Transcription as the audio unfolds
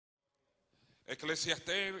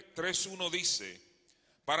Eclesiastés 3:1 dice: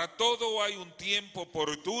 para todo hay un tiempo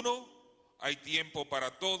oportuno, hay tiempo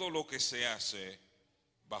para todo lo que se hace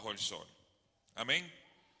bajo el sol. Amén.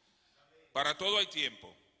 Para todo hay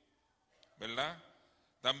tiempo, ¿verdad?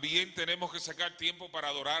 También tenemos que sacar tiempo para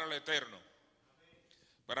adorar al Eterno,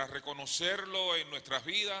 para reconocerlo en nuestras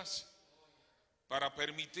vidas, para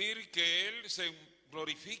permitir que Él se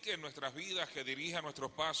glorifique en nuestras vidas, que dirija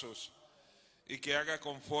nuestros pasos y que haga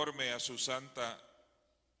conforme a su santa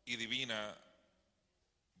y divina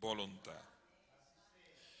voluntad.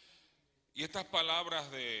 Y estas palabras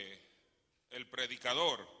de el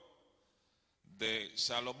predicador de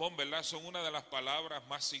Salomón, ¿verdad?, son una de las palabras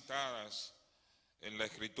más citadas en la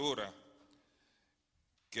Escritura,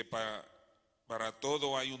 que para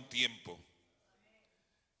todo hay un tiempo.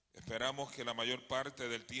 Esperamos que la mayor parte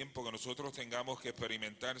del tiempo que nosotros tengamos que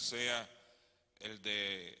experimentar sea el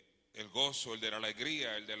de el gozo, el de la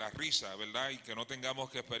alegría, el de la risa, ¿verdad? Y que no tengamos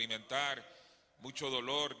que experimentar mucho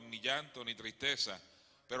dolor, ni llanto, ni tristeza.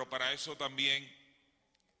 Pero para eso también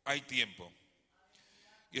hay tiempo.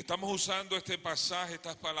 Y estamos usando este pasaje,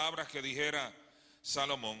 estas palabras que dijera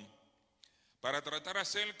Salomón, para tratar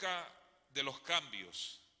acerca de los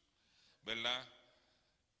cambios, ¿verdad?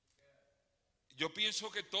 Yo pienso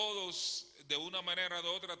que todos, de una manera u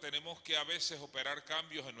otra, tenemos que a veces operar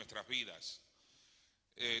cambios en nuestras vidas.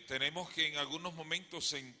 Tenemos que en algunos momentos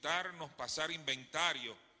sentarnos, pasar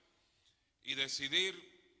inventario y decidir: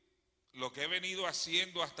 lo que he venido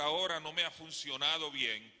haciendo hasta ahora no me ha funcionado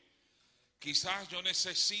bien. Quizás yo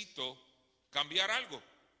necesito cambiar algo,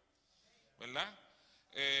 ¿verdad?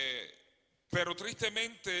 Pero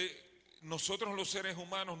tristemente nosotros los seres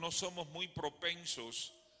humanos no somos muy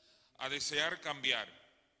propensos a desear cambiar.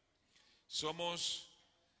 Somos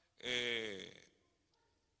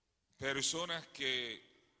personas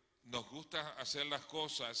que nos gusta hacer las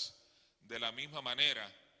cosas de la misma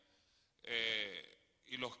manera,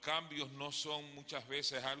 y los cambios no son muchas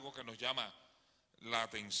veces algo que nos llama la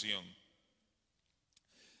atención.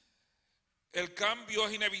 El cambio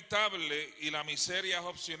es inevitable y la miseria es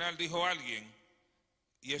opcional, dijo alguien,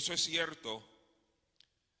 y eso es cierto,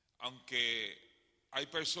 aunque hay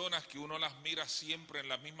personas que uno las mira siempre en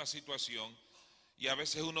la misma situación y a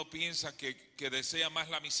veces uno piensa que desea más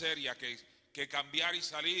la miseria que cambiar y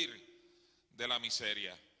salir de la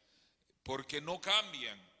miseria, porque no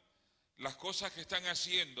cambian las cosas que están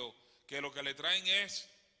haciendo, que lo que le traen es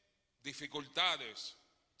dificultades,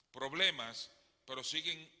 problemas, pero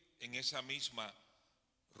siguen en esa misma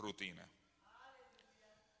rutina.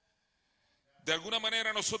 De alguna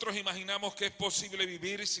manera nosotros imaginamos que es posible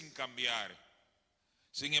vivir sin cambiar.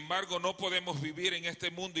 Sin embargo, no podemos vivir en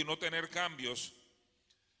este mundo y no tener cambios,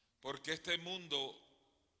 porque este mundo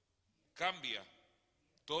cambia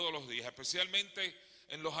todos los días, especialmente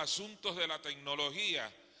en los asuntos de la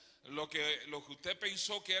tecnología. Lo que usted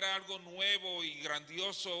pensó que era algo nuevo y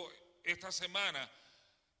grandioso esta semana,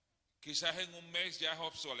 quizás en un mes ya es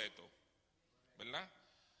obsoleto, ¿verdad?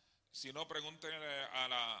 Si no, pregúntenle a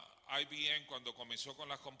la IBM cuando comenzó con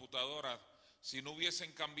las computadoras, si no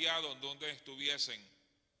hubiesen cambiado, ¿en dónde estuviesen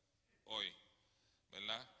hoy?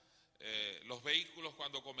 ¿Verdad? Los vehículos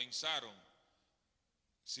cuando comenzaron,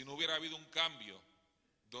 si no hubiera habido un cambio,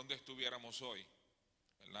 ¿dónde estuviéramos hoy?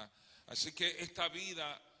 ¿Verdad? Así que esta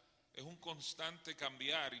vida es un constante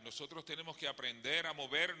cambiar y nosotros tenemos que aprender a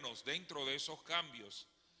movernos dentro de esos cambios.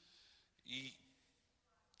 Y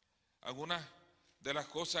algunas de las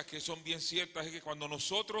cosas que son bien ciertas es que cuando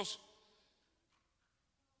nosotros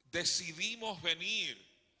decidimos venir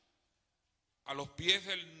a los pies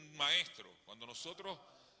del Maestro, cuando nosotros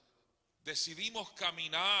decidimos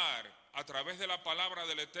caminar a través de la palabra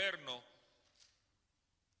del Eterno,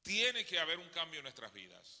 tiene que haber un cambio en nuestras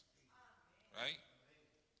vidas. ¿Right?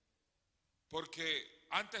 Porque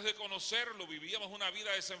antes de conocerlo vivíamos una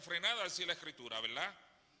vida desenfrenada, así la Escritura, ¿verdad?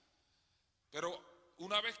 Pero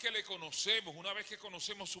una vez que le conocemos, una vez que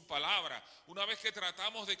conocemos su palabra, una vez que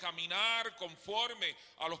tratamos de caminar conforme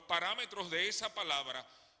a los parámetros de esa palabra,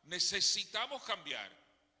 necesitamos cambiar,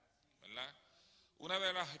 ¿verdad? Una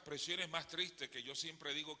de las expresiones más tristes que yo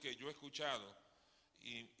siempre digo que yo he escuchado,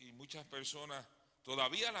 y muchas personas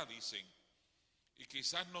todavía la dicen, y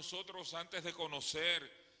quizás nosotros antes de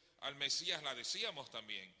conocer al Mesías la decíamos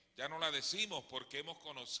también, ya no la decimos porque hemos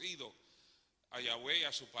conocido a Yahweh y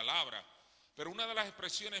a su palabra. Pero una de las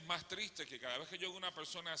expresiones más tristes, que cada vez que yo oigo a una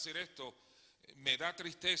persona hacer esto me da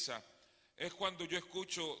tristeza, es cuando yo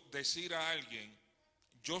escucho decir a alguien: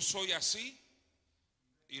 yo soy así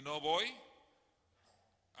y no voy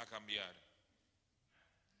a cambiar.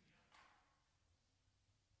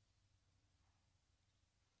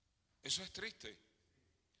 Eso es triste,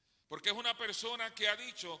 Porque es una persona que ha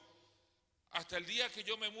dicho, hasta el día que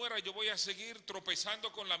yo me muera, yo voy a seguir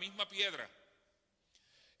tropezando con la misma piedra.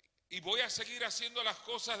 Y voy a seguir haciendo las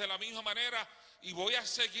cosas de la misma manera y voy a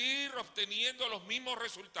seguir obteniendo los mismos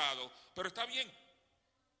resultados. Pero está bien,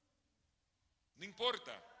 no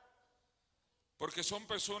importa, porque son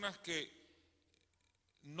personas que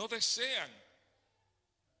no desean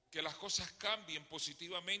que las cosas cambien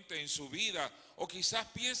positivamente en su vida, o quizás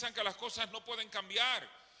piensan que las cosas no pueden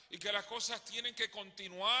cambiar y que las cosas tienen que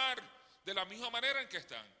continuar de la misma manera en que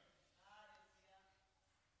están.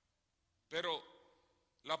 Pero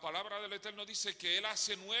la palabra del Eterno dice que Él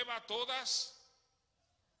hace nueva todas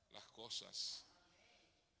las cosas.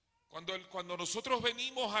 Cuando nosotros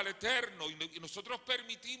venimos al Eterno y nosotros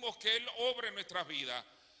permitimos que Él obre en nuestras vidas,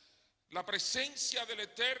 la presencia del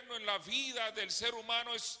Eterno en la vida del ser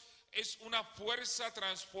humano es una fuerza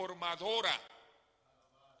transformadora.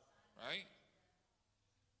 Right?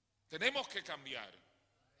 Tenemos que cambiar.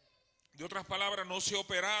 De otras palabras, no se ha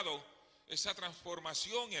operado esa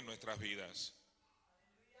transformación en nuestras vidas.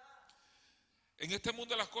 En este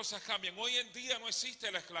mundo las cosas cambian. Hoy en día no existe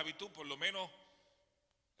la esclavitud, por lo menos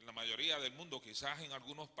en la mayoría del mundo. Quizás en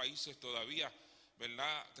algunos países todavía,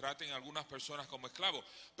 ¿verdad?, traten a algunas personas como esclavos.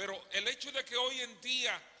 Pero el hecho de que hoy en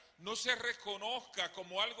día no se reconozca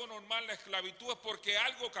como algo normal la esclavitud es porque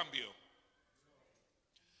algo cambió.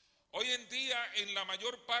 Hoy en día en la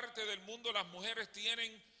mayor parte del mundo las mujeres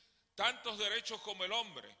tienen tantos derechos como el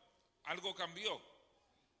hombre. Algo cambió.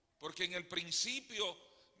 Porque en el principio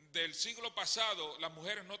del siglo pasado las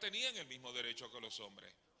mujeres no tenían el mismo derecho que los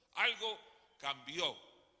hombres. Algo cambió.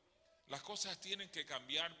 Las cosas tienen que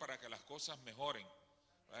cambiar para que las cosas mejoren.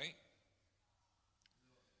 Right?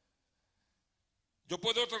 Yo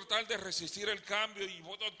puedo tratar de resistir el cambio y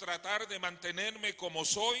puedo tratar de mantenerme como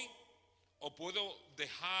soy, o puedo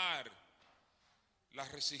dejar la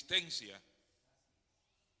resistencia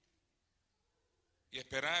y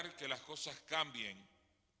esperar que las cosas cambien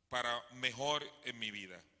para mejor en mi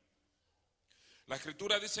vida. La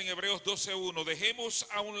Escritura dice en Hebreos 12:1, dejemos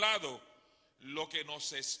a un lado lo que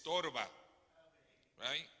nos estorba.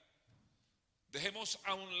 Right? Dejemos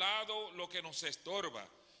a un lado lo que nos estorba.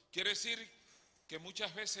 Quiere decir que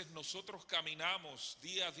muchas veces nosotros caminamos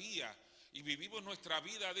día a día y vivimos nuestra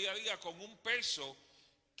vida día a día con un peso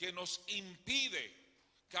que nos impide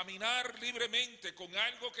caminar libremente, con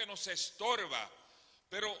algo que nos estorba.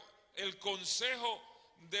 Pero el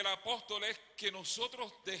consejo del apóstol es que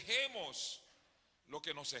nosotros dejemos lo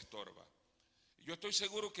que nos estorba. Yo estoy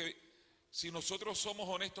seguro que si nosotros somos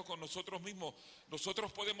honestos con nosotros mismos,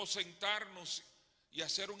 nosotros podemos sentarnos y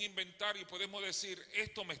hacer un inventario y podemos decir,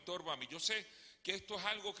 esto me estorba a mí. Yo sé que esto es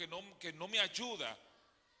algo que no me ayuda.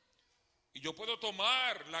 Y yo puedo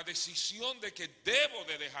tomar la decisión de que debo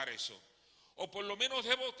de dejar eso. O por lo menos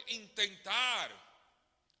debo intentar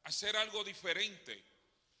hacer algo diferente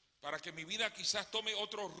para que mi vida quizás tome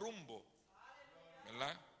otro rumbo.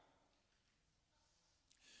 ¿Verdad?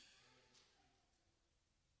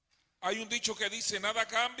 Hay un dicho que dice, nada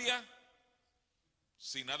cambia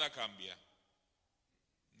si nada cambia.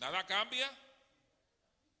 Nada cambia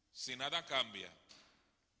si nada cambia.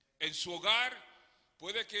 En su hogar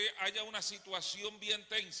puede que haya una situación bien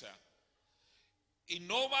tensa y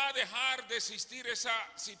no va a dejar de existir esa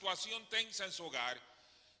situación tensa en su hogar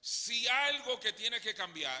si algo que tiene que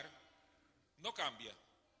cambiar no cambia.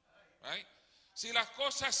 Right? Si las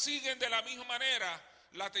cosas siguen de la misma manera,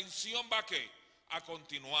 la tensión va a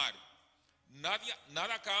continuar.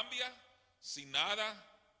 Nada cambia si nada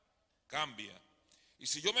cambia. Y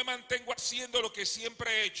si yo me mantengo haciendo lo que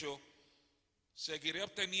siempre he hecho, seguiré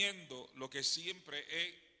obteniendo lo que siempre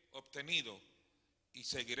he obtenido y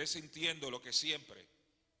seguiré sintiendo lo que siempre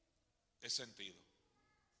he sentido.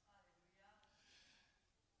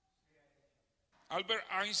 Albert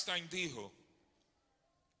Einstein dijo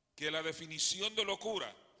que la definición de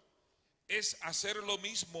locura es hacer lo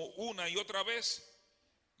mismo una y otra vez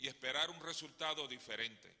y esperar un resultado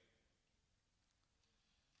diferente.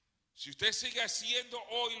 Si usted sigue haciendo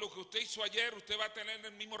hoy lo que usted hizo ayer, usted va a tener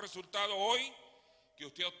el mismo resultado hoy que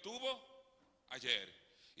usted obtuvo ayer.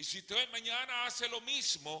 Y si usted mañana hace lo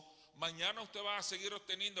mismo, mañana usted va a seguir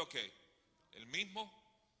obteniendo ¿qué? El mismo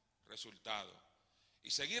resultado. Y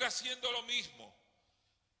seguir haciendo lo mismo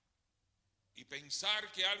y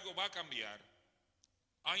pensar que algo va a cambiar.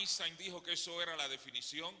 Einstein dijo que eso era la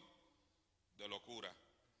definición de locura.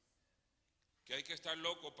 Que hay que estar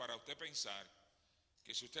loco para usted pensar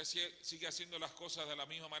que si usted sigue haciendo las cosas de la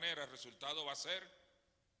misma manera, el resultado va a ser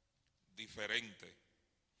diferente.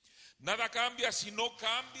 Nada cambia si no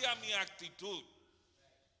cambia mi actitud.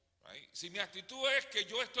 Right? Si mi actitud es que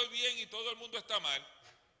yo estoy bien y todo el mundo está mal,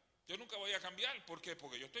 yo nunca voy a cambiar. ¿Por qué?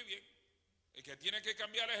 Porque yo estoy bien. El que tiene que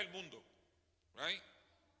cambiar es el mundo. Right?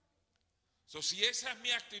 So, si esa es mi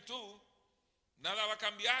actitud, nada va a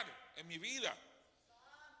cambiar en mi vida.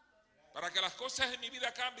 Para que las cosas en mi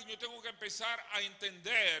vida cambien, yo tengo que empezar a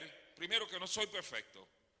entender, primero, que no soy perfecto.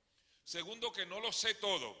 Segundo, que no lo sé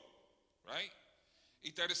todo. Right?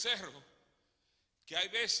 Y tercero, que hay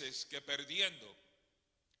veces que perdiendo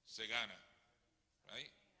se gana.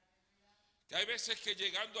 Right? Que hay veces que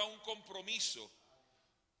llegando a un compromiso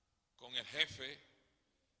con el jefe,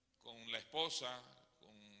 con la esposa,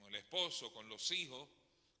 con el esposo, con los hijos,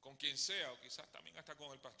 con quien sea, o quizás también hasta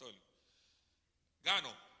con el pastor,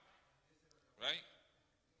 gano. Right?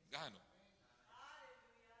 Gano.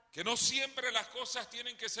 Que no siempre las cosas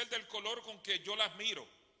tienen que ser del color con que yo las miro,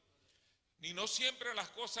 ni no siempre las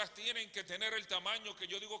cosas tienen que tener el tamaño que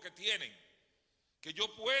yo digo que tienen, que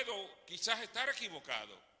yo puedo quizás estar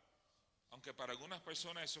equivocado, aunque para algunas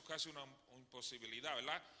personas eso es casi una imposibilidad,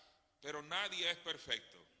 ¿verdad? Pero nadie es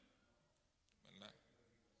perfecto, ¿verdad?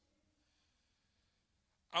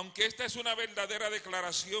 Aunque esta es una verdadera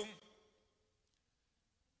declaración,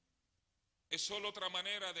 es solo otra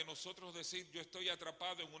manera de nosotros decir: yo estoy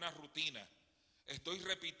atrapado en una rutina, estoy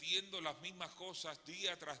repitiendo las mismas cosas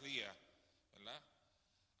día tras día, ¿verdad?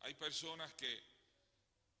 Hay personas que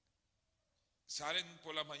salen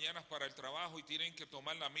por las mañanas para el trabajo y tienen que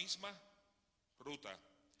tomar la misma ruta.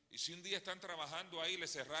 Y si un día están trabajando ahí, le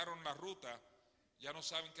cerraron la ruta, ya no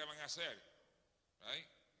saben qué van a hacer. ¿Right?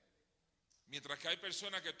 Mientras que hay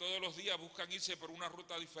personas que todos los días buscan irse por una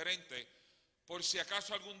ruta diferente, por si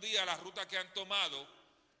acaso algún día la ruta que han tomado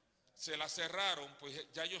se la cerraron,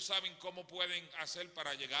 pues ya ellos saben cómo pueden hacer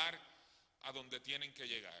para llegar a donde tienen que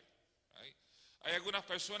llegar. ¿Right? Hay algunas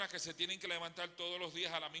personas que se tienen que levantar todos los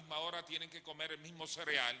días a la misma hora, tienen que comer el mismo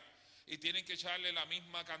cereal y tienen que echarle la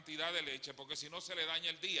misma cantidad de leche, porque si no se le daña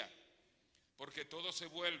el día, porque todo se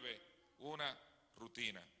vuelve una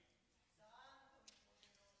rutina.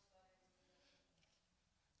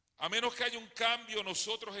 A menos que haya un cambio,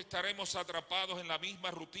 nosotros estaremos atrapados en la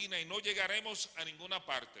misma rutina y no llegaremos a ninguna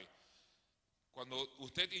parte. Cuando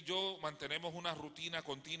usted y yo mantenemos una rutina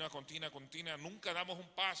continua, nunca damos un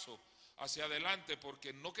paso hacia adelante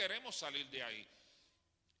porque no queremos salir de ahí.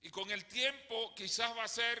 Y con el tiempo quizás va a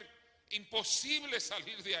ser imposible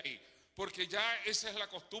salir de ahí, porque ya esa es la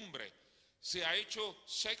costumbre. Se ha hecho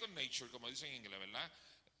second nature, como dicen en inglés, ¿verdad?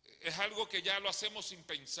 Es algo que ya lo hacemos sin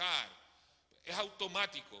pensar, es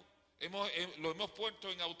automático. Lo hemos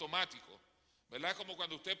puesto en automático, ¿verdad? Como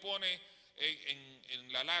cuando usted pone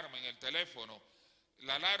en la alarma, en el teléfono,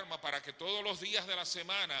 la alarma para que todos los días de la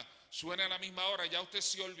semana suene a la misma hora. Ya usted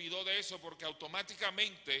se olvidó de eso porque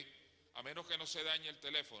automáticamente, a menos que no se dañe el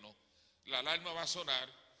teléfono, la alarma va a sonar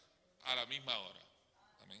a la misma hora.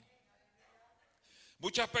 Amén.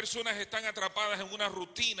 Muchas personas están atrapadas en una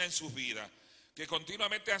rutina en sus vidas, que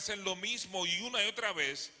continuamente hacen lo mismo y una y otra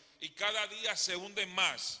vez, y cada día se hunden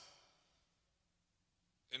más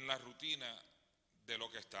en la rutina de lo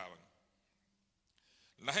que estaban.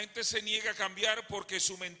 La gente se niega a cambiar porque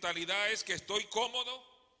su mentalidad es que estoy cómodo.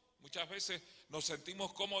 Muchas veces nos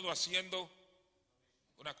sentimos cómodos haciendo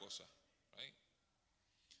una cosa. ¿Right?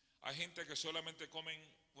 Hay gente que solamente comen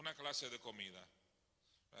una clase de comida.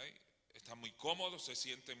 ¿Right? Están muy cómodos, se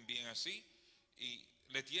sienten bien así y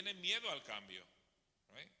le tienen miedo al cambio.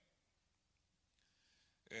 ¿Right?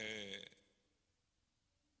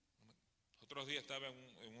 Otros días estaba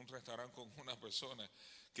en un restaurante con una persona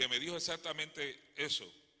que me dijo exactamente eso.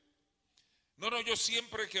 No, yo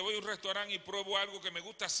siempre que voy a un restaurante y pruebo algo que me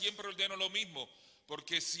gusta, siempre ordeno lo mismo,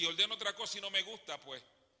 porque si ordeno otra cosa y no me gusta, pues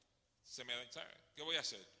se me da, ¿sabe? ¿Qué voy a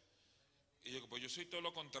hacer? Y yo digo, pues yo soy todo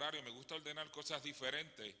lo contrario, me gusta ordenar cosas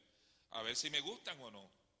diferentes, a ver si me gustan o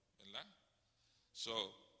no, ¿verdad?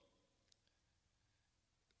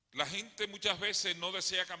 La gente muchas veces no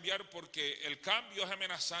desea cambiar porque el cambio es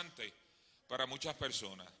amenazante para muchas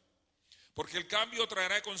personas. Porque el cambio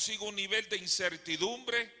traerá consigo un nivel de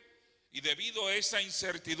incertidumbre y debido a esa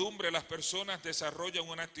incertidumbre las personas desarrollan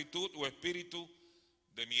una actitud o espíritu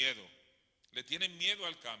de miedo. Le tienen miedo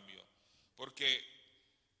al cambio porque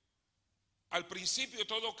al principio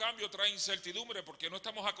todo cambio trae incertidumbre porque no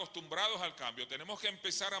estamos acostumbrados al cambio. Tenemos que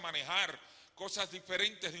empezar a manejar cosas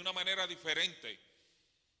diferentes de una manera diferente.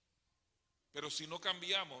 Pero si no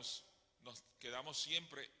cambiamos, nos quedamos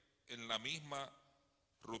siempre en la misma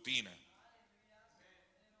rutina.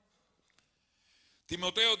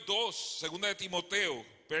 Timoteo 2, segunda de Timoteo,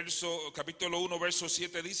 capítulo 1, verso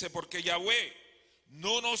 7 dice: porque Yahweh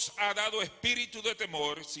no nos ha dado espíritu de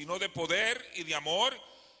temor, sino de poder y de amor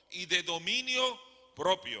y de dominio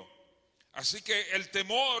propio. Así que el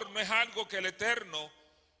temor no es algo que el Eterno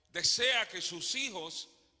desea que sus hijos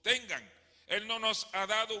tengan. Él no nos ha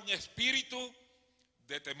dado un espíritu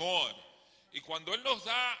de temor. Y cuando Él nos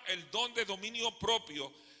da el don de dominio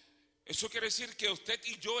propio, eso quiere decir que usted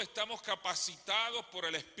y yo estamos capacitados por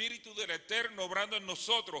el Espíritu del Eterno obrando en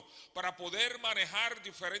nosotros para poder manejar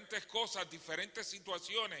diferentes cosas, diferentes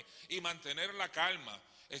situaciones y mantener la calma,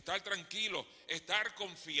 estar tranquilos, estar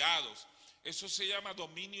confiados. Eso se llama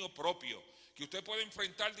dominio propio, que usted puede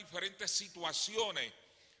enfrentar diferentes situaciones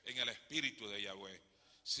en el Espíritu de Yahweh,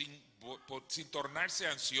 sin tornarse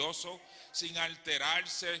ansioso, sin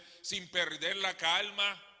alterarse, sin perder la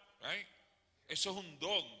calma. Eso es un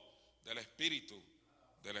don del Espíritu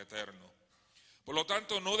del Eterno. Por lo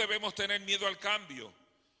tanto, no debemos tener miedo al cambio,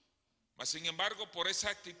 mas sin embargo, por esa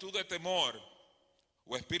actitud de temor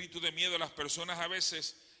o espíritu de miedo, las personas a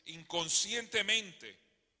veces inconscientemente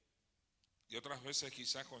y otras veces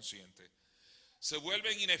quizás conscientes se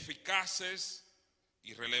vuelven ineficaces,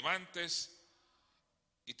 irrelevantes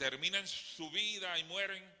y terminan su vida y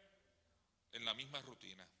mueren en la misma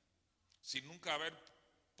rutina, sin nunca haber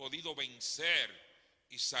podido vencer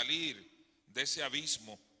y salir de ese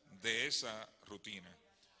abismo, de esa rutina,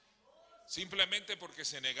 simplemente porque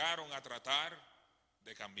se negaron a tratar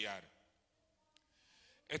de cambiar.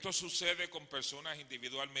 Esto sucede con personas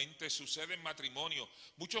individualmente, sucede en matrimonios.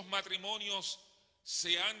 Muchos matrimonios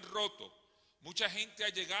se han roto. Mucha gente ha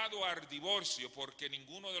llegado al divorcio porque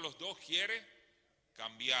ninguno de los dos quiere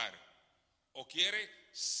cambiar o quiere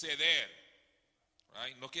ceder.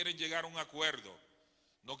 No quieren llegar a un acuerdo.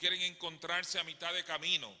 No quieren encontrarse a mitad de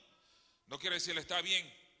camino. No quieren decirle, está bien,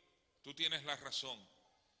 tú tienes la razón.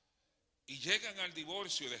 Y llegan al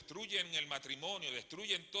divorcio, destruyen el matrimonio,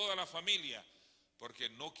 destruyen toda la familia, porque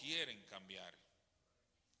no quieren cambiar.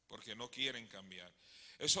 Porque no quieren cambiar.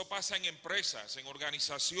 Eso pasa en empresas, en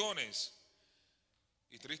organizaciones,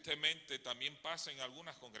 y tristemente también pasa en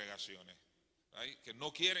algunas congregaciones, que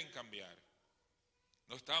no quieren cambiar.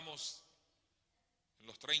 No estamos en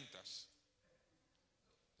los 30.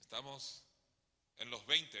 Estamos en los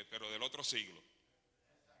 20, pero del otro siglo.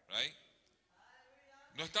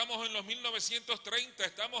 No estamos en los 1930,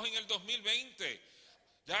 estamos en el 2020.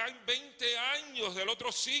 Ya hay 20 años del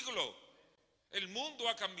otro siglo. El mundo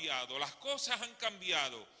ha cambiado, las cosas han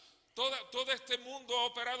cambiado. Todo este mundo ha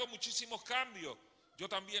operado muchísimos cambios. Yo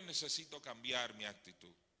también necesito cambiar mi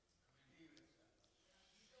actitud.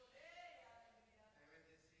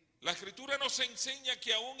 La Escritura nos enseña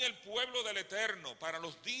que aún el pueblo del Eterno, para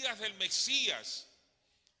los días del Mesías,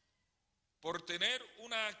 por tener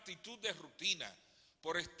una actitud de rutina,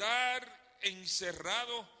 por estar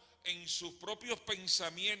encerrado en sus propios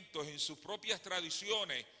pensamientos, en sus propias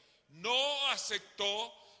tradiciones, no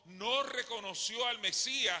aceptó, no reconoció al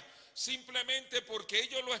Mesías, simplemente porque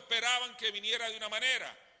ellos lo esperaban que viniera de una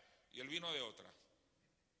manera y Él vino de otra.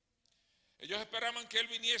 Ellos esperaban que Él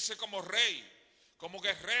viniese como rey, como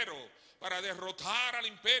guerrero, para derrotar al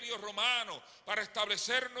imperio romano, para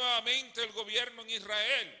establecer nuevamente el gobierno en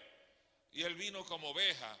Israel. Y Él vino como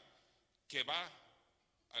oveja que va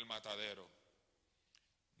al matadero.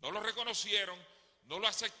 No lo reconocieron, no lo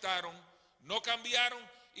aceptaron, no cambiaron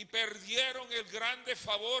y perdieron el grande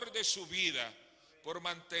favor de su vida por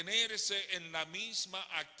mantenerse en la misma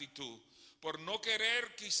actitud, por no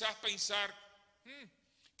querer quizás pensar,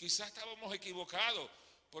 quizás estábamos equivocados,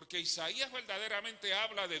 porque Isaías verdaderamente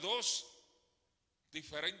habla de dos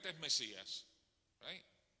diferentes Mesías.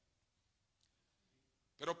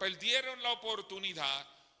 Pero perdieron la oportunidad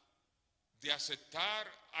de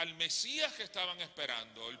aceptar al Mesías que estaban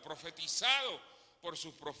esperando, el profetizado por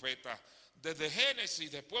sus profetas, desde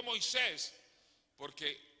Génesis, después Moisés,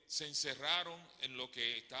 porque se encerraron en lo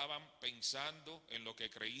que estaban pensando, en lo que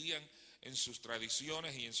creían, en sus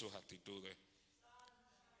tradiciones y en sus actitudes.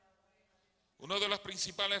 Una de las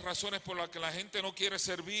principales razones por las que la gente no quiere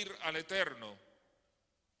servir al Eterno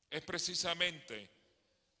es precisamente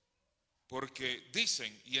porque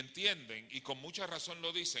dicen y entienden, y con mucha razón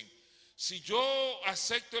lo dicen, si yo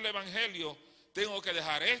acepto el Evangelio, tengo que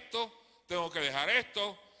dejar esto, tengo que dejar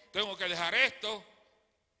esto, tengo que dejar esto.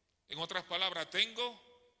 En otras palabras, tengo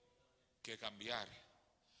que cambiar.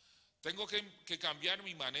 Tengo que cambiar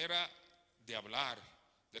mi manera de hablar,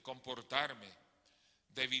 de comportarme,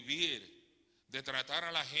 de vivir, de tratar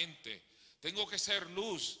a la gente. Tengo que ser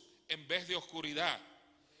luz en vez de oscuridad.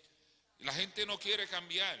 La gente no quiere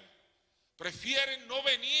cambiar. Prefieren no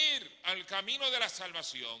venir al camino de la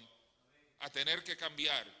salvación a tener que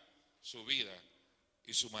cambiar su vida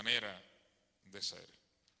y su manera de ser.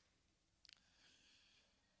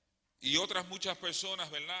 Y otras muchas personas,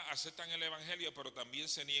 ¿verdad?, aceptan el Evangelio, pero también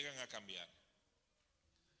se niegan a cambiar.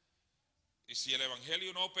 Y si el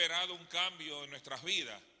Evangelio no ha operado un cambio en nuestras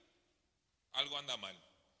vidas, algo anda mal.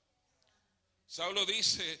 Saulo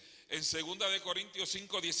dice en 2 Corintios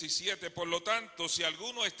 5:17, por lo tanto, si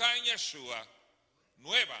alguno está en Yeshua,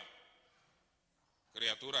 nueva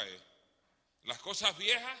criatura es. Las cosas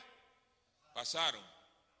viejas pasaron.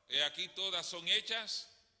 He aquí todas son hechas.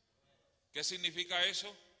 ¿Qué significa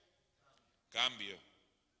eso? Cambio.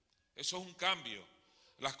 Eso es un cambio.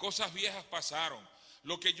 Las cosas viejas pasaron.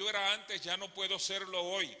 Lo que yo era antes ya no puedo serlo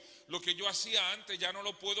hoy. Lo que yo hacía antes ya no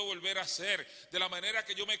lo puedo volver a hacer. De la manera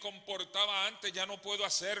que yo me comportaba antes ya no puedo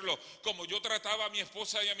hacerlo. Como yo trataba a mi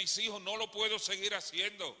esposa y a mis hijos no lo puedo seguir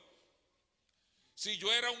haciendo. Si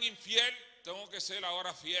yo era un infiel, tengo que ser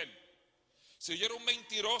ahora fiel. Si yo era un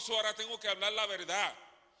mentiroso, ahora tengo que hablar la verdad.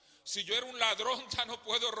 Si yo era un ladrón, ya no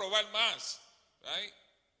puedo robar más. ¿Right?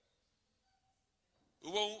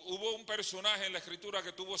 Hubo un personaje en la escritura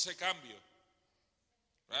que tuvo ese cambio.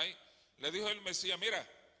 ¿Right? Le dijo el Mesías, mira,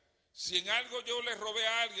 si en algo yo le robé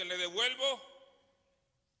a alguien, le devuelvo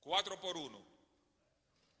 4 por 1.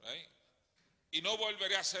 ¿Right? Y no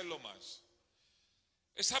volveré a hacerlo más.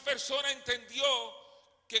 Esa persona entendió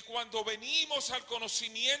que cuando venimos al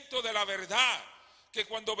conocimiento de la verdad, que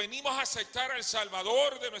cuando venimos a aceptar al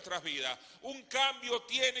Salvador de nuestras vidas, un cambio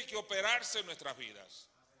tiene que operarse en nuestras vidas.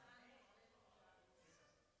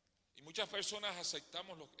 Y muchas personas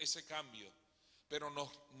aceptamos ese cambio, pero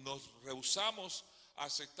nos rehusamos a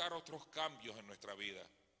aceptar otros cambios en nuestra vida.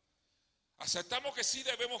 Aceptamos que sí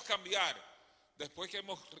debemos cambiar después que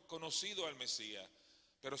hemos conocido al Mesías,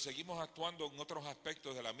 pero seguimos actuando en otros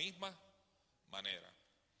aspectos de la misma manera.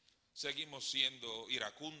 Seguimos siendo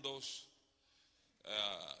iracundos.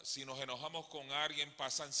 Si nos enojamos con alguien,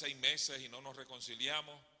 pasan 6 meses y no nos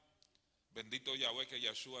reconciliamos. Bendito Yahweh que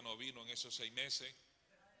Yeshua no vino en esos 6 meses.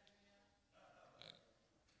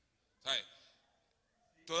 ¿Sabe?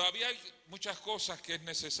 Todavía hay muchas cosas que es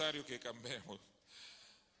necesario que cambiemos.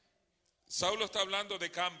 Saulo está hablando de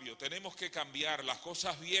cambio. Tenemos que cambiar. Las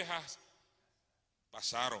cosas viejas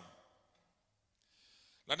pasaron.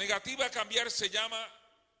 La negativa a cambiar se llama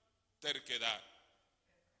terquedad.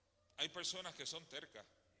 Hay personas que son tercas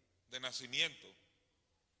de nacimiento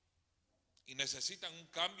y necesitan un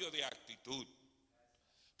cambio de actitud.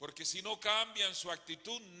 Porque si no cambian su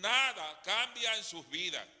actitud, nada cambia en sus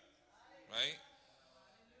vidas. Right?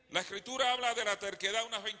 La escritura habla de la terquedad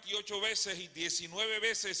unas 28 veces y 19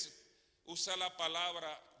 veces usa la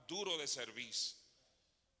palabra duro de cerviz.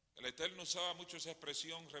 El Eterno usaba mucho esa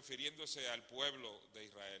expresión refiriéndose al pueblo de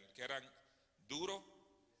Israel, que eran duros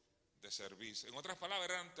de cerviz. En otras palabras,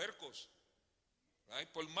 eran tercos. Right?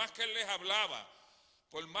 Por más que Él les hablaba,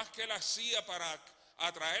 por más que Él hacía para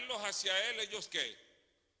atraerlos hacia Él, ellos ¿qué?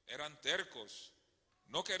 Eran tercos,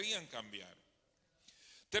 no querían cambiar.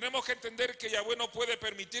 Tenemos que entender que Yahweh no puede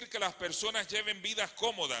permitir que las personas lleven vidas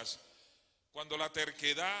cómodas cuando la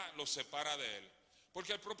terquedad los separa de Él.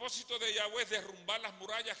 Porque el propósito de Yahweh es derrumbar las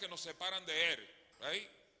murallas que nos separan de Él. Right?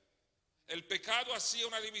 El pecado hacía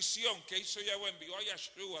una división que hizo Yahweh, envió a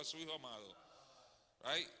Yeshua, a su Hijo amado,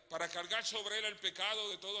 right? Para cargar sobre Él el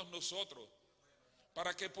pecado de todos nosotros,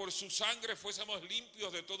 para que por su sangre fuésemos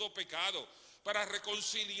limpios de todo pecado, para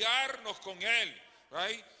reconciliarnos con Él.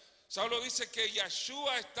 Right? Saulo dice que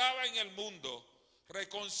Yeshua estaba en el mundo,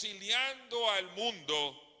 reconciliando al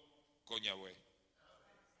mundo con Yahweh.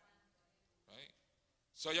 Right?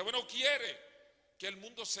 So, Yahweh no quiere que el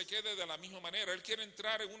mundo se quede de la misma manera. Él quiere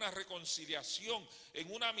entrar en una reconciliación,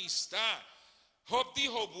 en una amistad. Job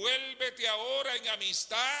dijo, vuélvete ahora en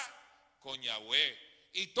amistad con Yahweh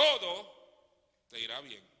y todo te irá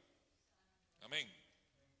bien. Amén.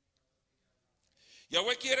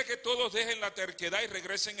 Yahweh quiere que todos dejen la terquedad y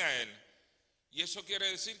regresen a Él. Y eso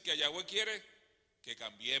quiere decir que Yahweh quiere que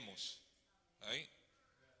cambiemos. ¿Sí?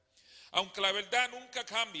 Aunque la verdad nunca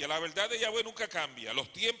cambia, la verdad de Yahweh nunca cambia,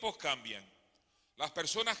 los tiempos cambian. Las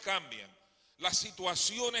personas cambian, las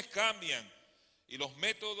situaciones cambian y los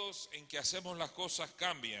métodos en que hacemos las cosas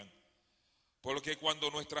cambian. Porque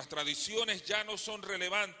cuando nuestras tradiciones ya no son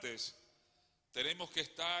relevantes, tenemos que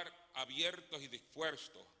estar abiertos y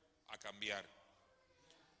dispuestos a cambiar.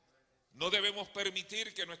 No debemos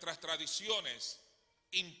permitir que nuestras tradiciones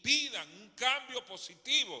impidan un cambio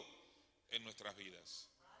positivo en nuestras vidas.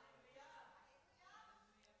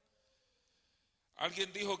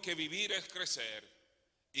 Alguien dijo que vivir es crecer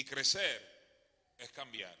y crecer es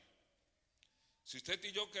cambiar. Si usted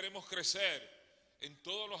y yo queremos crecer en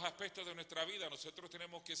todos los aspectos de nuestra vida, nosotros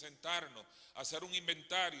tenemos que sentarnos, hacer un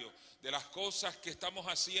inventario de las cosas que estamos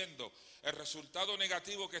haciendo, el resultado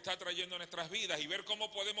negativo que está trayendo a nuestras vidas y ver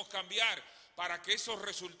cómo podemos cambiar para que esos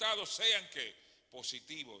resultados sean ¿qué?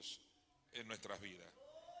 Positivos en nuestras vidas.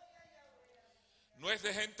 No es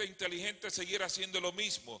de gente inteligente seguir haciendo lo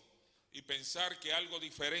mismo y pensar que algo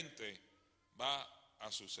diferente va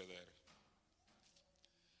a suceder.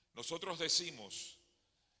 Nosotros decimos,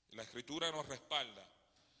 la Escritura nos respalda,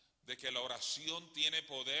 de que la oración tiene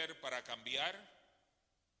poder para cambiar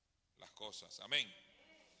las cosas. Amén.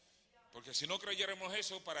 Porque si no creyéramos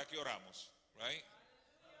eso, ¿para qué oramos? Right?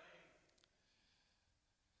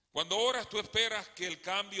 Cuando oras, tú esperas que el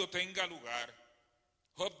cambio tenga lugar.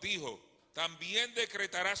 Job dijo, también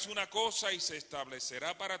decretarás una cosa y se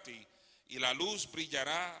establecerá para ti, y la luz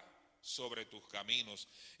brillará sobre tus caminos.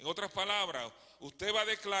 En otras palabras, usted va a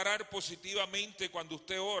declarar positivamente cuando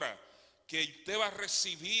usted ora, que usted va a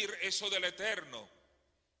recibir eso del Eterno,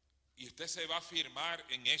 y usted se va a afirmar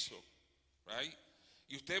en eso, right?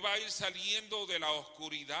 Y usted va a ir saliendo de la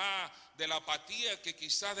oscuridad, de la apatía, que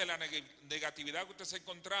quizás de la negatividad que usted se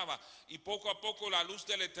encontraba, y poco a poco la luz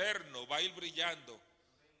del Eterno va a ir brillando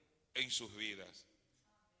en sus vidas.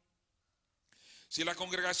 Si la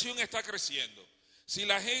congregación está creciendo, si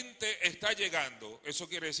la gente está llegando, eso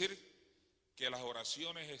quiere decir que las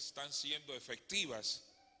oraciones están siendo efectivas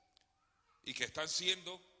y que están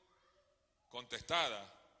siendo contestadas.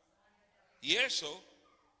 Y eso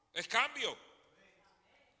es cambio.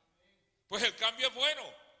 Pues el cambio es bueno,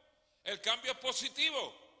 el cambio es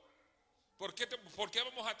positivo. ¿Por qué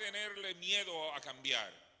vamos a tenerle miedo a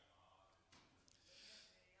cambiar?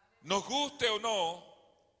 Nos guste o no,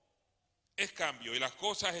 es cambio, y las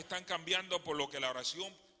cosas están cambiando, por lo que la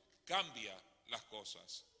oración cambia las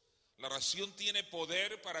cosas. La oración tiene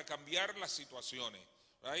poder para cambiar las situaciones.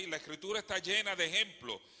 ¿Right? La Escritura está llena de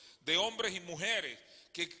ejemplos de hombres y mujeres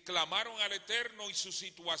que clamaron al Eterno y su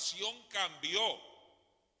situación cambió.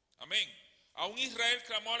 Amén. Aún Israel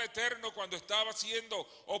clamó al Eterno cuando estaba siendo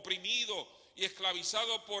oprimido y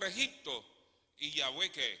esclavizado por Egipto. Y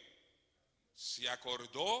Yahweh, ¿qué? Se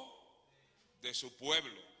acordó de su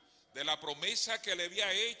pueblo, de la promesa que le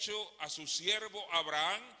había hecho a su siervo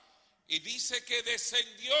Abraham, y dice que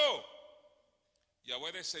descendió.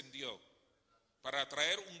 Yahweh descendió para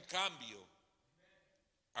traer un cambio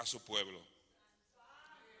a su pueblo.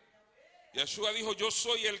 Yeshua dijo, yo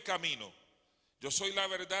soy el camino, yo soy la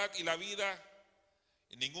verdad y la vida,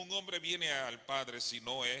 y ningún hombre viene al Padre si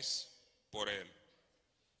no es por Él.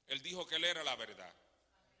 Él dijo que Él era la verdad.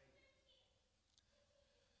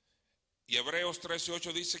 Y Hebreos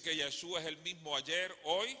 13:8 dice que Yeshua es el mismo ayer,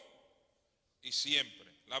 hoy y siempre.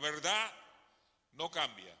 La verdad no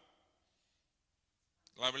cambia.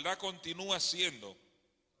 La verdad continúa siendo.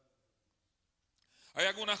 Hay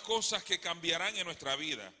algunas cosas que cambiarán en nuestra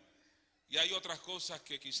vida y hay otras cosas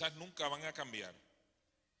que quizás nunca van a cambiar.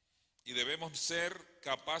 Y debemos ser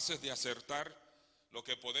capaces de acertar lo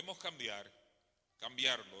que podemos cambiar,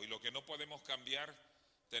 cambiarlo, y lo que no podemos cambiar,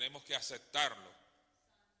 tenemos que aceptarlo.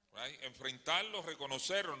 Right? Enfrentarlo,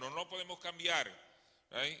 reconocerlo, no lo podemos cambiar.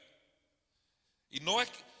 Right? Y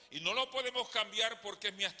no lo podemos cambiar porque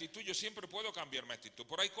es mi actitud. Yo siempre puedo cambiar mi actitud,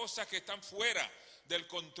 pero hay cosas que están fuera del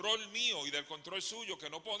control mío y del control suyo que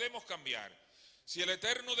no podemos cambiar. Si el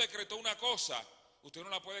Eterno decretó una cosa, usted no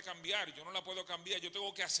la puede cambiar, yo no la puedo cambiar, yo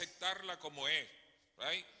tengo que aceptarla como es.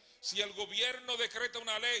 Right? Si el gobierno decreta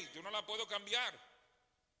una ley, yo no la puedo cambiar.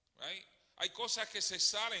 Right? Hay cosas que se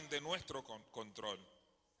salen de nuestro control.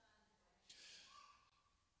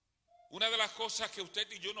 Una de las cosas que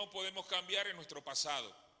usted y yo no podemos cambiar es nuestro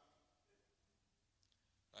pasado.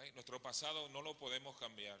 ¿Right? Nuestro pasado no lo podemos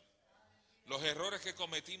cambiar. Los errores que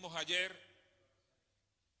cometimos ayer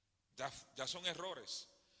ya son errores,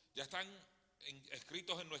 ya están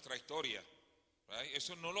escritos en nuestra historia. ¿Right?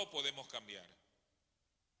 Eso no lo podemos cambiar.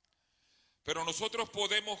 Pero nosotros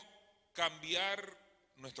podemos cambiar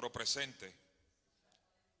nuestro presente,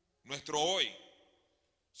 nuestro hoy.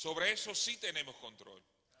 Sobre eso sí tenemos control.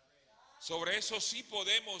 Sobre eso sí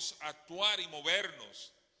podemos actuar y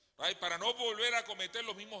movernos, right? Para no volver a cometer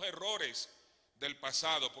los mismos errores del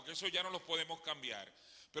pasado, porque eso ya no los podemos cambiar.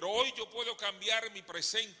 Pero hoy yo puedo cambiar mi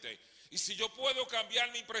presente, y si yo puedo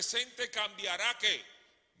cambiar mi presente, cambiará ¿qué?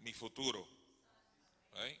 Mi futuro.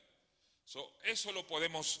 Right? Eso lo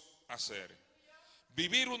podemos hacer.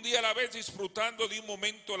 Vivir un día a la vez, disfrutando de un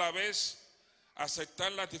momento a la vez,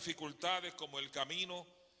 aceptar las dificultades como el camino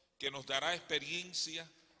que nos dará experiencia,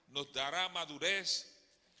 nos dará madurez,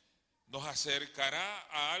 nos acercará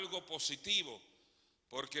a algo positivo,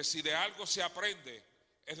 porque si de algo se aprende,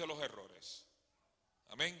 es de los errores.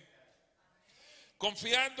 Amén.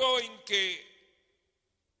 Confiando en que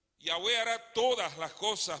Yahweh hará todas las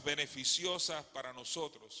cosas beneficiosas para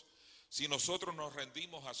nosotros, si nosotros nos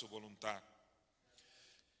rendimos a su voluntad.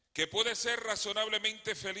 Que puede ser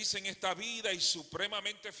razonablemente feliz en esta vida y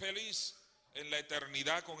supremamente feliz en la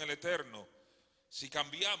eternidad con el Eterno, si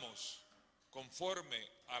cambiamos conforme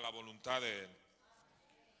a la voluntad de Él.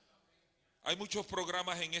 Hay muchos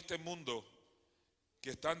programas en este mundo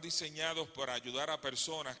que están diseñados para ayudar a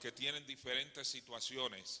personas que tienen diferentes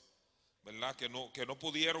situaciones, ¿verdad? Que no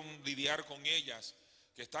pudieron lidiar con ellas,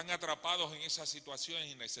 que están atrapados en esas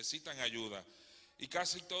situaciones y necesitan ayuda. Y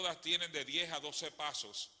casi todas tienen de 10 a 12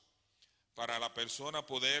 pasos para la persona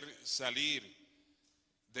poder salir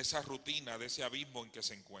de esa rutina, de ese abismo en que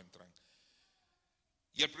se encuentran.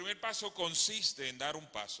 Y el primer paso consiste en dar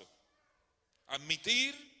un paso.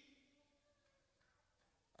 Admitir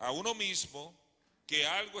a uno mismo que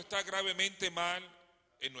algo está gravemente mal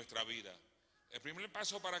en nuestra vida. El primer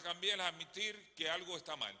paso para cambiar es admitir que algo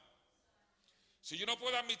está mal. Si yo no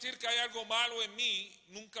puedo admitir que hay algo malo en mí,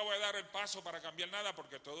 nunca voy a dar el paso para cambiar nada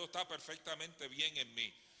porque todo está perfectamente bien en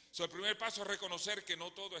mí. El primer paso es reconocer que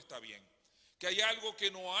no todo está bien, que hay algo que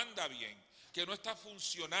no anda bien, que no está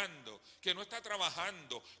funcionando, que no está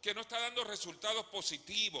trabajando, que no está dando resultados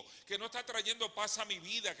positivos, que no está trayendo paz a mi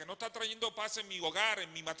vida, que no está trayendo paz en mi hogar,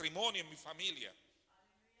 en mi matrimonio, en mi familia.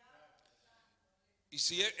 Y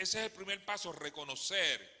si ese es el primer paso,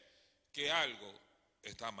 reconocer que algo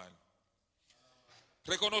está mal.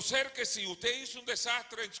 Reconocer que si usted hizo un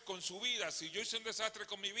desastre con su vida, si yo hice un desastre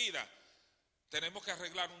con mi vida, tenemos que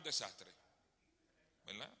arreglar un desastre,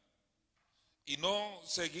 ¿verdad? Y no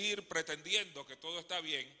seguir pretendiendo que todo está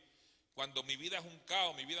bien cuando mi vida es un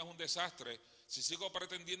caos, mi vida es un desastre. Si sigo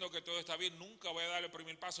pretendiendo que todo está bien, nunca voy a dar el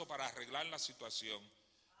primer paso para arreglar la situación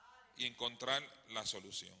y encontrar la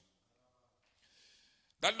solución.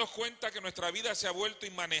 Darnos cuenta que nuestra vida se ha vuelto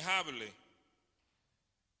inmanejable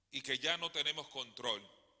y que ya no tenemos control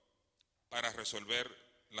para resolver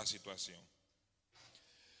la situación.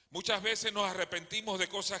 Muchas veces nos arrepentimos de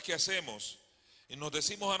cosas que hacemos y nos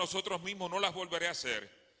decimos a nosotros mismos, no las volveré a hacer,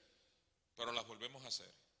 pero las volvemos a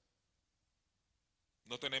hacer.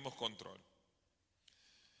 No tenemos control.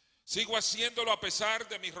 Sigo haciéndolo a pesar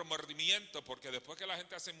de mi remordimiento, porque después que la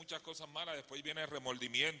gente hace muchas cosas malas, después viene el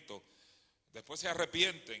remordimiento. Después se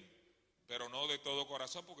arrepienten, pero no de todo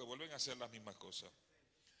corazón porque vuelven a hacer las mismas cosas.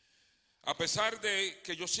 A pesar de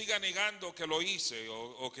que yo siga negando que lo hice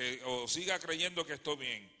o siga creyendo que estoy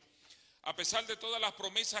bien, a pesar de todas las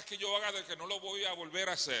promesas que yo haga de que no lo voy a volver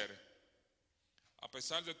a hacer, a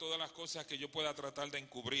pesar de todas las cosas que yo pueda tratar de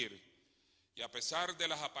encubrir y a pesar de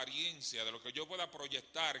las apariencias, de lo que yo pueda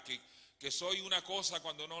proyectar, que soy una cosa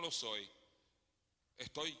cuando no lo soy,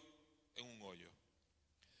 estoy en un hoyo.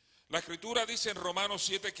 La Escritura dice en Romanos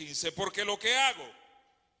 7:15, porque lo que hago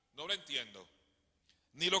no lo entiendo,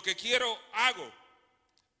 ni lo que quiero hago,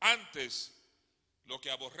 antes lo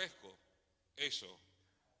que aborrezco, eso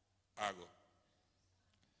hago.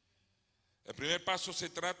 El primer paso se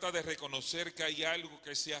trata de reconocer que hay algo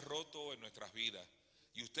que se ha roto en nuestras vidas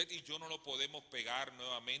y usted y yo no lo podemos pegar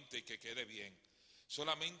nuevamente y que quede bien.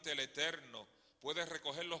 Solamente el Eterno puede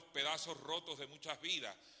recoger los pedazos rotos de muchas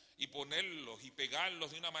vidas y ponerlos y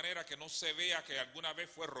pegarlos de una manera que no se vea que alguna vez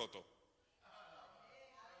fue roto.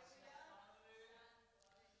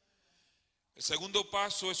 El segundo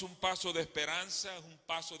paso es un paso de esperanza, es un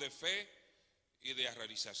paso de fe y de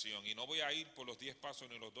realización. Y no voy a ir por los 10 pasos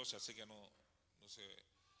ni los 12, así que no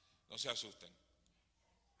se asusten.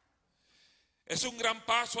 Es un gran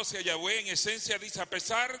paso hacia Yahweh. En esencia dice, a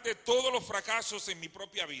pesar de todos los fracasos en mi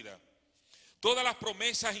propia vida, todas las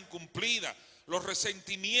promesas incumplidas, los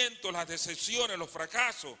resentimientos, las decepciones, los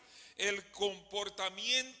fracasos, el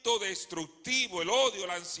comportamiento destructivo, el odio,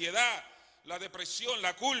 la ansiedad, la depresión,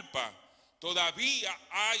 la culpa, todavía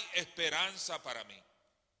hay esperanza para mí.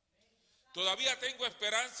 Todavía tengo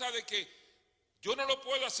esperanza de que yo no lo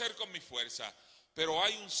puedo hacer con mi fuerza, pero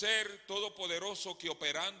hay un ser todopoderoso que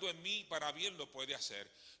operando en mí para bien lo puede hacer.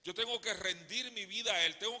 Yo tengo que rendir mi vida a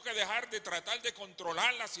Él, tengo que dejar de tratar de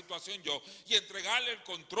controlar la situación yo y entregarle el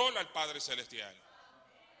control al Padre Celestial.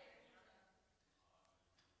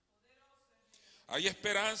 Hay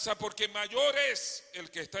esperanza porque mayor es el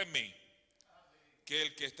que está en mí que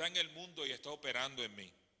el que está en el mundo y está operando en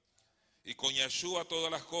mí. Y con Yeshua todas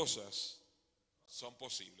las cosas son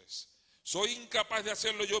posibles. Soy incapaz de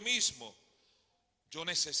hacerlo yo mismo. Yo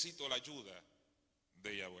necesito la ayuda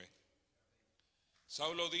de Yahweh.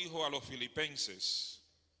 Saulo dijo a los filipenses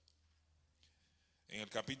en el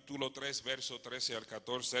capítulo 3, verso 13 al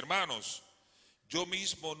 14, hermanos, yo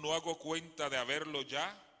mismo no hago cuenta de haberlo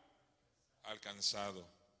ya alcanzado.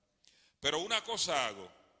 Pero una cosa hago,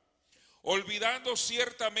 olvidando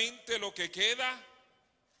ciertamente lo que queda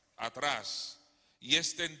atrás y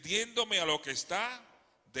extendiéndome a lo que está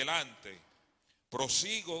delante,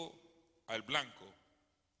 prosigo al blanco,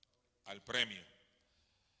 al premio.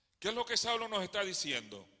 ¿Qué es lo que Saulo nos está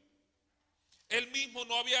diciendo? Él mismo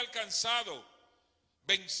no había alcanzado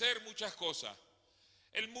vencer muchas cosas.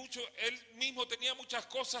 Él mismo tenía muchas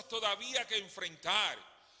cosas todavía que enfrentar.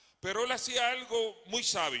 Pero él hacía algo muy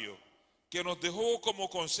sabio que nos dejó como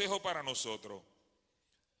consejo para nosotros.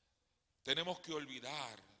 Tenemos que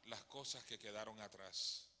olvidar las cosas que quedaron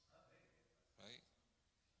atrás. ¿Right?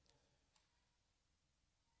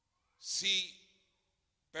 Si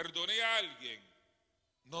perdoné a alguien,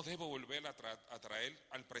 no debo volver a traer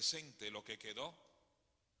al presente lo que quedó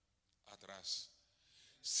atrás.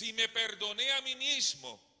 Si me perdoné a mí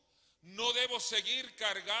mismo, no debo seguir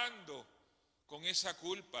cargando con esa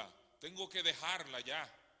culpa. Tengo que dejarla ya.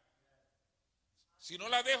 Si no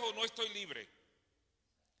la dejo, no estoy libre.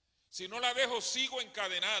 Si no la dejo, sigo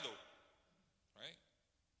encadenado. ¿Right?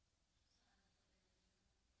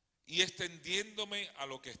 Y extendiéndome a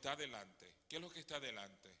lo que está delante. ¿Qué es lo que está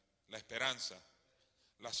delante? La esperanza,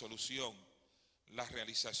 la solución, la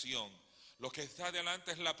realización. Lo que está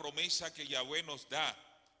delante es la promesa que Yahweh nos da,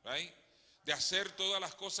 ¿right? De hacer todas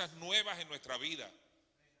las cosas nuevas en nuestra vida.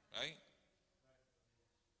 ¿Right?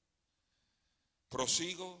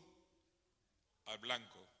 Prosigo al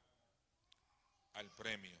blanco, al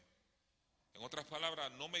premio. En otras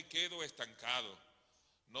palabras, no me quedo estancado,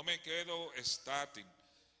 no me quedo estático,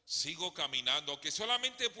 sigo caminando. Que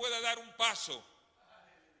solamente pueda dar un paso,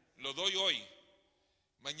 lo doy hoy.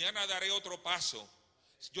 Mañana daré otro paso.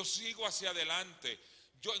 Yo sigo hacia adelante.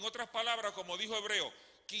 Yo, en otras palabras, como dijo Hebreo,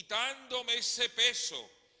 quitándome ese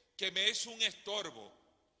peso que me es un estorbo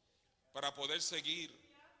para poder seguir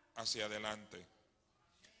hacia adelante.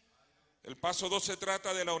 El paso 2 se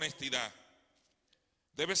trata de la honestidad.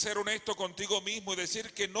 Debes ser honesto contigo mismo y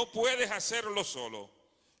decir que no puedes hacerlo solo.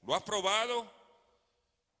 Lo has probado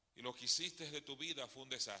y lo que hiciste de tu vida fue un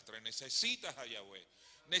desastre. Necesitas a Yahweh.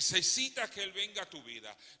 Necesitas que Él venga a tu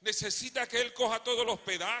vida. Necesitas que Él coja todos los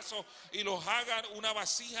pedazos y los haga una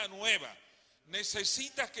vasija nueva.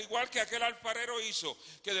 Necesitas que, igual que aquel alfarero hizo,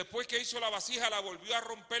 que después que hizo la vasija la volvió a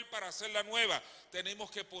romper para hacerla nueva,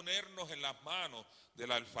 tenemos que ponernos en las manos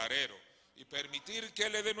del alfarero y permitir que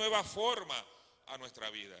Él le dé nueva forma a nuestra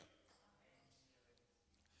vida.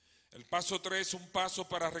 El paso 3 es un paso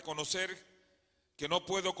para reconocer que no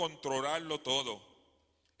puedo controlarlo todo.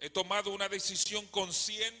 He tomado una decisión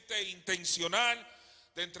consciente e intencional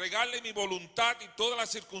de entregarle mi voluntad y todas las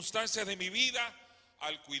circunstancias de mi vida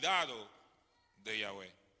al cuidado de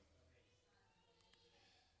Yahweh.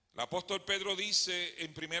 El apóstol Pedro dice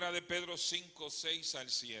en 1 de Pedro 5, 6 al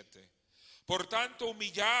 7: por tanto,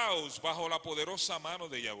 humillaos bajo la poderosa mano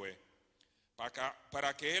de Yahweh,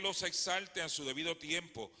 para que Él os exalte a su debido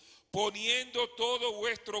tiempo, poniendo todo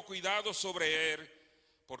vuestro cuidado sobre Él,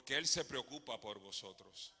 porque Él se preocupa por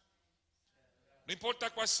vosotros. No importa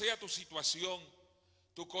cuál sea tu situación,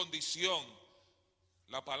 tu condición,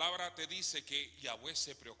 la palabra te dice que Yahweh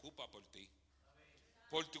se preocupa por ti,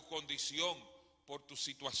 por tu condición, por tu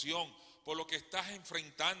situación, por lo que estás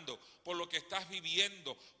enfrentando, por lo que estás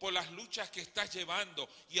viviendo, por las luchas que estás llevando.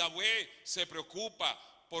 Yahweh se preocupa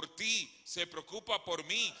por ti, se preocupa por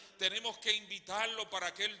mí. Tenemos que invitarlo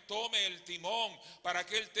para que Él tome el timón, para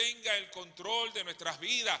que Él tenga el control de nuestras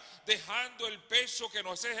vidas, dejando el peso que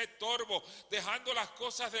nos es estorbo, dejando las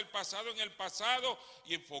cosas del pasado en el pasado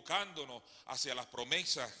y enfocándonos hacia las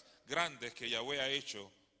promesas grandes que Yahweh ha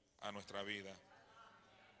hecho a nuestra vida.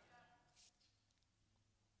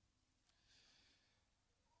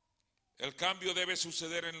 El cambio debe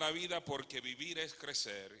suceder en la vida porque vivir es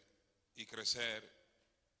crecer y crecer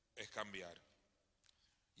es cambiar.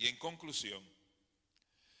 Y en conclusión,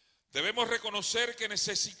 debemos reconocer que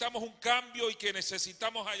necesitamos un cambio y que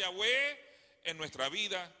necesitamos a Yahweh en nuestra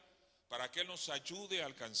vida para que Él nos ayude a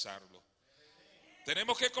alcanzarlo.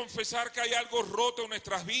 Tenemos que confesar que hay algo roto en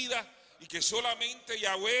nuestras vidas y que solamente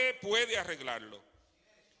Yahweh puede arreglarlo.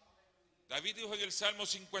 David dijo en el Salmo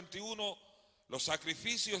 51: los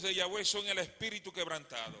sacrificios de Yahweh son el espíritu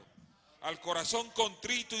quebrantado. Al corazón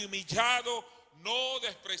contrito y humillado no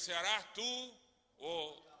despreciarás tú,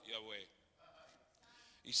 oh Yahweh.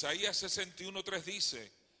 Isaías 61:3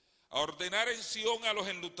 dice: a ordenar en Sión a los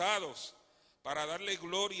enlutados, para darle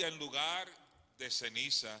gloria en lugar de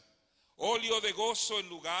ceniza, óleo de gozo en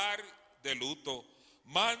lugar de luto,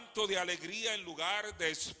 manto de alegría en lugar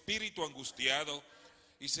de espíritu angustiado,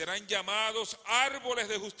 y serán llamados árboles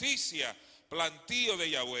de justicia, plantío de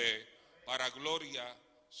Yahweh, para gloria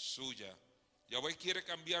suya. Yahweh quiere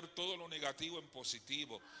cambiar todo lo negativo en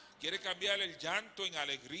positivo. Quiere cambiar el llanto en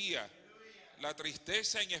alegría, la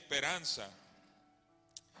tristeza en esperanza.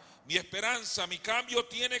 Mi esperanza, mi cambio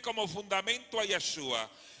tiene como fundamento a Yeshua.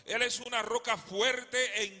 Él es una roca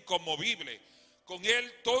fuerte e inconmovible. Con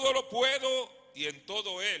Él todo lo puedo y en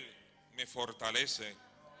todo Él me fortalece.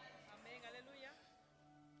 Amén, aleluya.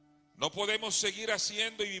 No podemos seguir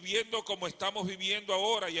haciendo y viviendo como estamos viviendo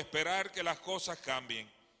ahora y esperar que las cosas cambien.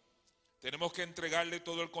 Tenemos que entregarle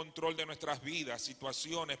todo el control de nuestras vidas,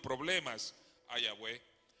 situaciones, problemas a Yahweh.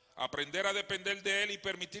 Aprender a depender de Él y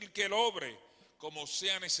permitir que Él obre como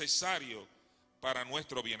sea necesario para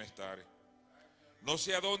nuestro bienestar. No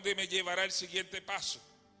sé a dónde me llevará el siguiente paso,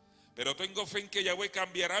 pero tengo fe en que Yahweh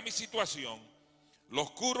cambiará mi situación, lo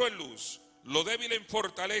oscuro en luz, lo débil en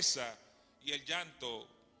fortaleza y el llanto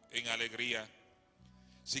en alegría.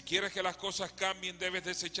 Si quieres que las cosas cambien, debes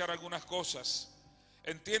desechar algunas cosas.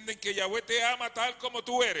 Entienden que Yahweh te ama tal como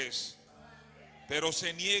tú eres, pero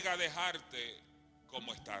se niega a dejarte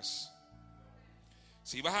como estás.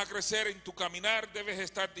 Si vas a crecer en tu caminar, debes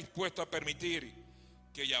estar dispuesto a permitir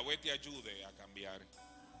que Yahweh te ayude a cambiar.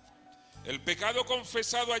 El pecado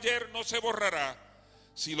confesado ayer no se borrará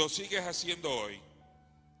si lo sigues haciendo hoy.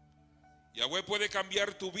 Yahweh puede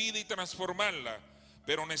cambiar tu vida y transformarla,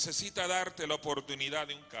 pero necesita darte la oportunidad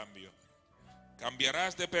de un cambio.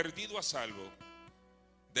 Cambiarás de perdido a salvo,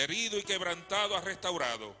 de herido y quebrantado a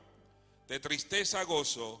restaurado, de tristeza a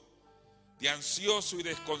gozo, de ansioso y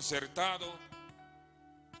desconcertado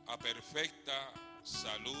a perfecta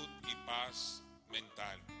salud y paz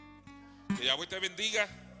mental. Que Yahweh te bendiga,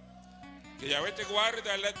 que Yahweh te guarde.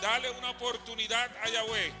 Dale una oportunidad a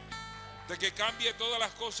Yahweh de que cambie todas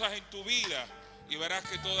las cosas en tu vida y verás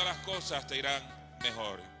que todas las cosas te irán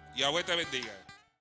mejor. Yahweh te bendiga.